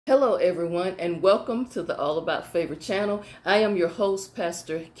Hello everyone, and welcome to the All About Favor channel. I am your host,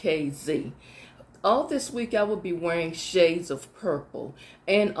 Pastor KZ. All this week I will be wearing shades of purple,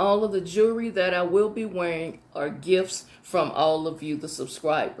 and all of the jewelry that I will be wearing are gifts from all of you, the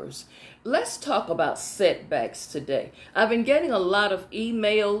subscribers. Let's talk about setbacks today. I've been getting a lot of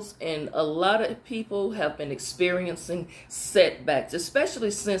emails, and a lot of people have been experiencing setbacks,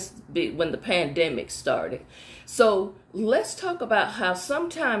 especially since when the pandemic started. So let's talk about how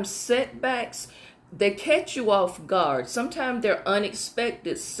sometimes setbacks, they catch you off guard. Sometimes they're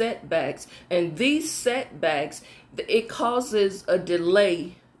unexpected setbacks, and these setbacks, it causes a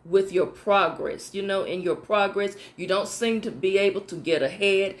delay with your progress. You know, in your progress, you don't seem to be able to get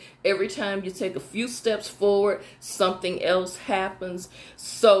ahead. Every time you take a few steps forward, something else happens.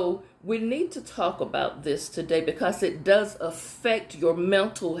 So we need to talk about this today because it does affect your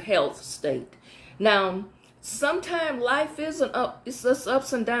mental health state. Now, sometimes life isn't it's just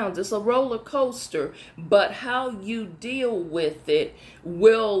ups and downs. It's a roller coaster, but how you deal with it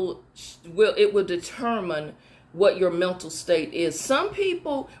will determine what your mental state is. Some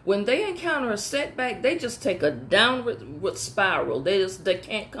people, when they encounter a setback, they just take a downward spiral. They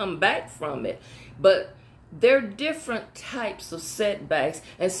can't come back from it. But there are different types of setbacks,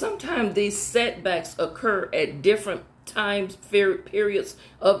 and sometimes these setbacks occur at different times, periods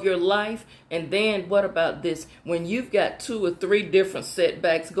of your life. And then what about this? When you've got 2 or 3 different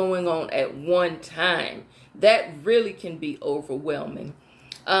setbacks going on at one time, that really can be overwhelming.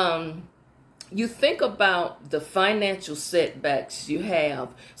 You think about the financial setbacks you have.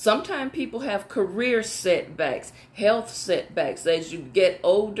 Sometimes people have career setbacks, health setbacks. As you get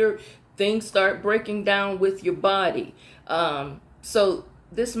older, things start breaking down with your body. So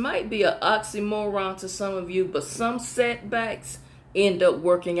this might be an oxymoron to some of you, but some setbacks end up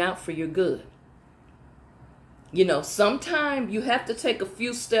working out for your good. You know, sometimes you have to take a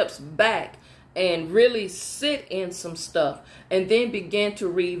few steps back and really sit in some stuff and then begin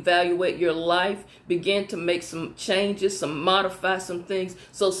to reevaluate your life, begin to make some changes, modify some things.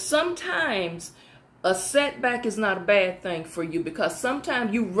 So sometimes a setback is not a bad thing for you, because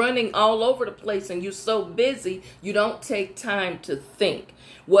sometimes you're running all over the place and you're so busy you don't take time to think.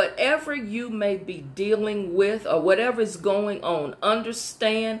 Whatever you may be dealing with or whatever is going on,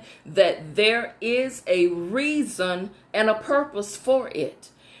 understand that there is a reason and a purpose for it.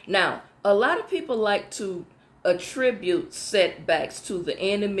 Now, a lot of people like to attribute setbacks to the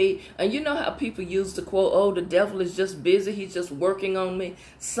enemy. And you know how people use the quote, oh, the devil is just busy, he's just working on me.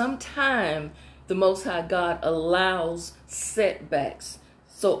 Sometimes the Most High God allows setbacks.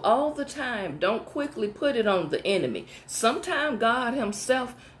 So all the time, don't quickly put it on the enemy. Sometimes God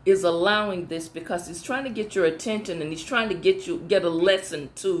himself is allowing this because he's trying to get your attention, and he's trying to get a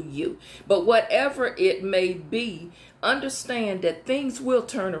lesson to you. But whatever it may be, understand that things will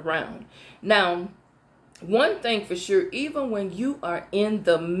turn around. Now, one thing for sure, even when you are in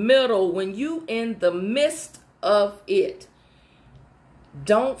the middle, when you in the midst of it,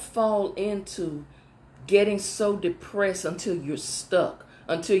 don't fall into getting so depressed until you're stuck,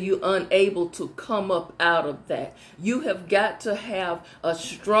 until you're unable to come up out of that. You have got to have a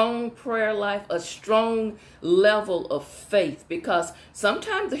strong prayer life, a strong level of faith, because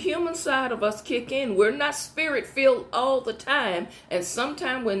sometimes the human side of us kick in. We're not spirit-filled all the time, and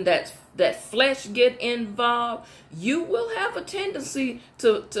sometimes when that flesh get involved, you will have a tendency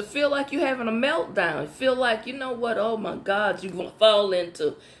to feel like you're having a meltdown. Feel like, you know what, oh my God, you fall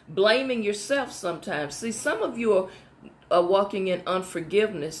into blaming yourself sometimes. See, some of you are walking in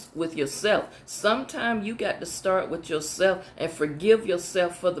unforgiveness with yourself. Sometimes you got to start with yourself and forgive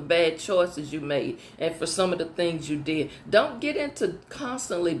yourself for the bad choices you made and for some of the things you did. Don't get into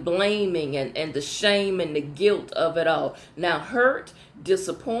constantly blaming and the shame and the guilt of it all. Now, hurt,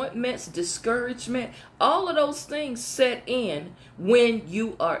 disappointments, discouragement, all of those things set in when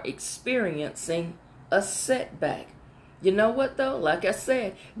you are experiencing a setback. You know what though? Like I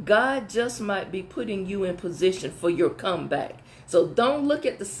said, God just might be putting you in position for your comeback. So don't look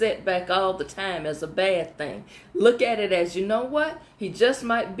at the setback all the time as a bad thing. Look at it as, you know what? He just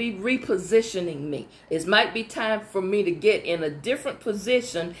might be repositioning me. It might be time for me to get in a different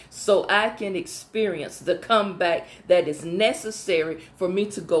position so I can experience the comeback that is necessary for me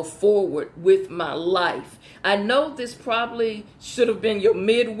to go forward with my life. I know this probably should have been your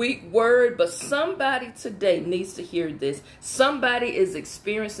midweek word, but somebody today needs to hear this. Somebody is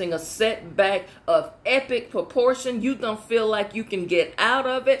experiencing a setback of epic proportion. You don't feel like you can get out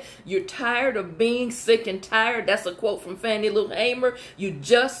of it. You're tired of being sick and tired. That's a quote from Fannie Lou Hamer. You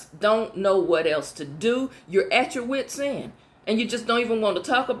just don't know what else to do. You're at your wit's end. and you just don't even want to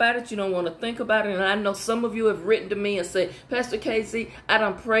talk about it. You don't want to think about it. And I know some of you have written to me and said, Pastor KZ, I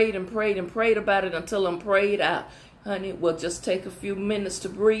done prayed and prayed and prayed about it until I'm prayed out. Honey, well, just take a few minutes to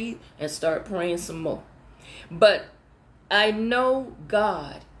breathe and start praying some more. But I know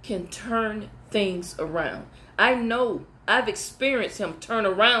God can turn things around. I know I've experienced him turn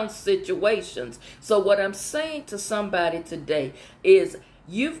around situations. So what I'm saying to somebody today is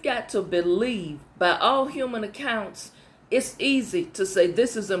you've got to believe, by all human accounts, it's easy to say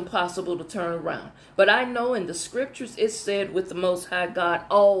this is impossible to turn around. But I know in the scriptures it said with the Most High God,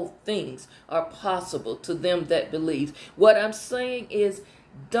 all things are possible to them that believe. What I'm saying is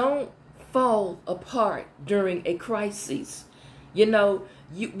don't fall apart during a crisis. You know,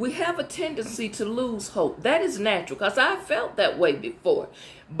 we have a tendency to lose hope. That is natural, because I felt that way before.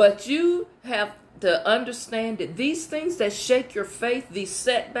 But you have to understand that these things that shake your faith, these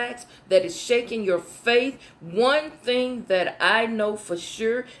setbacks that is shaking your faith, one thing that I know for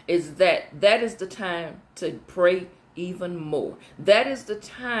sure is that is the time to pray even more. That is the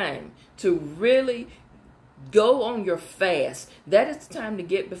time to really go on your fast. That is the time to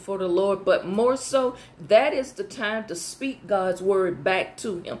get before the Lord, but more so, that is the time to speak God's word back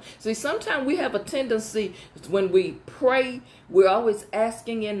to him. See, sometimes we have a tendency when we pray, we're always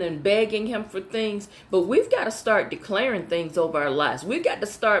asking him and begging him for things, but we've got to start declaring things over our lives. We've got to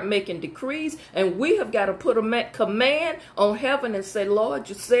start making decrees, and we have got to put a command on heaven and say, Lord,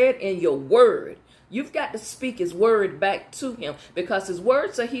 you said in your word. You've got to speak his word back to him, because his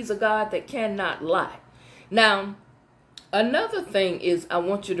word says he's a God that cannot lie. Now, another thing is I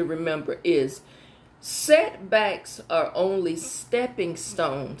want you to remember is setbacks are only stepping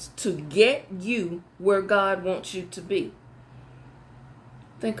stones to get you where God wants you to be.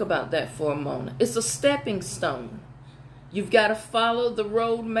 Think about that for a moment. It's a stepping stone. You've got to follow the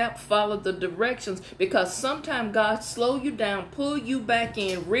roadmap, follow the directions, because sometimes God slow you down, pull you back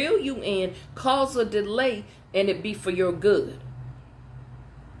in, reel you in, cause a delay, and it be for your good.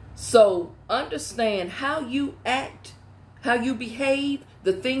 So understand how you act, how you behave,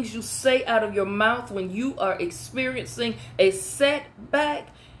 the things you say out of your mouth when you are experiencing a setback.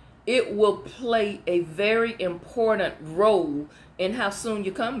 It will play a very important role in how soon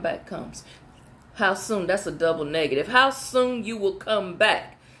your comeback comes. How soon, that's a double negative. How soon you will come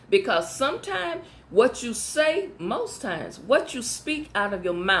back. Because sometimes what you say, most times, what you speak out of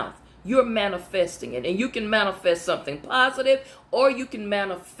your mouth, you're manifesting it. And you can manifest something positive or you can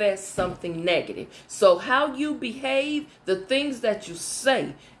manifest something negative. So how you behave, the things that you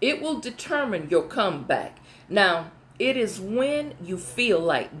say, it will determine your comeback. Now, it is when you feel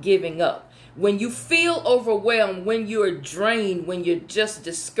like giving up. When you feel overwhelmed, when you're drained, when you're just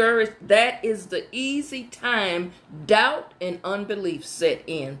discouraged, that is the easy time doubt and unbelief set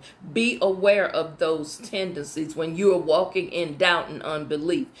in. Be aware of those tendencies when you are walking in doubt and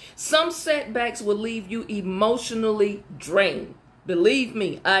unbelief. Some setbacks will leave you emotionally drained. Believe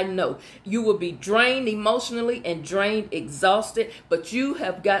me, I know. You will be drained emotionally and drained, exhausted, but you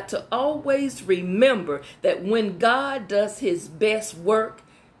have got to always remember that when God does his best work,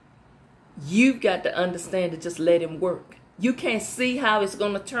 you've got to understand to just let him work. You can't see how it's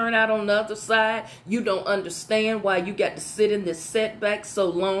going to turn out on the other side. You don't understand why you got to sit in this setback so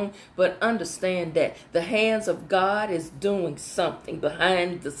long. But understand that the hands of God is doing something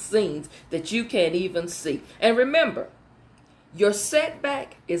behind the scenes that you can't even see. And remember, your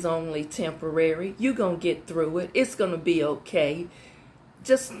setback is only temporary. You're going to get through it. It's going to be okay.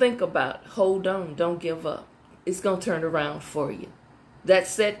 Just think about, hold on, don't give up. It's going to turn around for you. That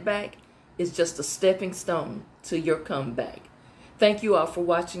setback is just a stepping stone to your comeback. Thank you all for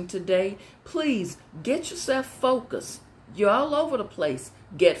watching today. Please get yourself focused. You're all over the place.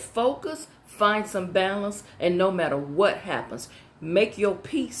 Get focused, find some balance, and no matter what happens, make your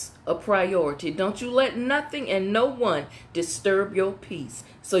peace a priority. Don't you let nothing and no one disturb your peace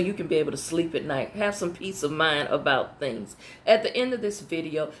so you can be able to sleep at night. Have some peace of mind about things. At the end of this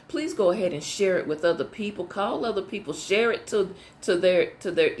video, please go ahead and share it with other people. Call other people. Share it to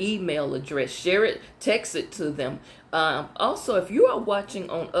their email address. Share it. Text it to them. Also, if you are watching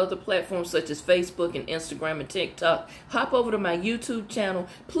on other platforms such as Facebook and Instagram and TikTok, hop over to my YouTube channel.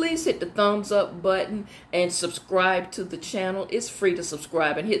 Please hit the thumbs up button and subscribe to the channel. It's free to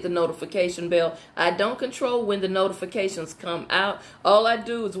subscribe, and hit the notification bell. I don't control when the notifications come out. All I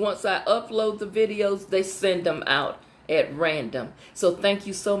do is once I upload the videos, they send them out at random. So thank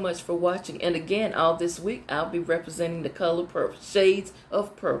you so much for watching. And again, all this week, I'll be representing the color purple, shades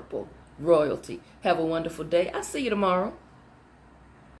of purple. Royalty. Have a wonderful day. I'll see you tomorrow.